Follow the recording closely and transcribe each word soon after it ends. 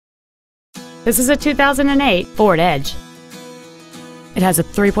This is a 2008 Ford Edge. It has a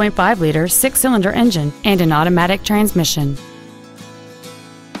 3.5-liter six-cylinder engine and an automatic transmission.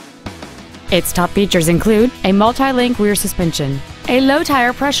 Its top features include a multi-link rear suspension, a low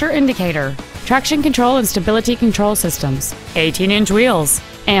tire pressure indicator, traction control and stability control systems, 18-inch wheels,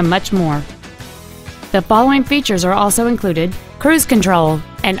 and much more. The following features are also included: cruise control,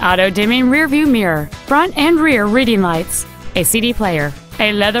 an auto-dimming rear-view mirror, front and rear reading lights, a CD player,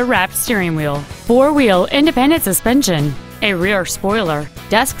 a leather-wrapped steering wheel, four-wheel independent suspension, a rear spoiler,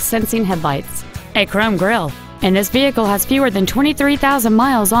 dusk-sensing headlights, a chrome grille, and this vehicle has fewer than 23,000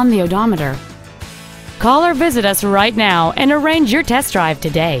 miles on the odometer. Call or visit us right now and arrange your test drive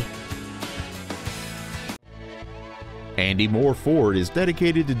today. Andy Mohr Ford is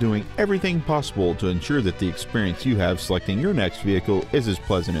dedicated to doing everything possible to ensure that the experience you have selecting your next vehicle is as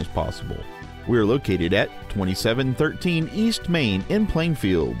pleasant as possible. We are located at 2713 East Main in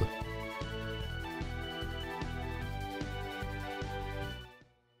Plainfield.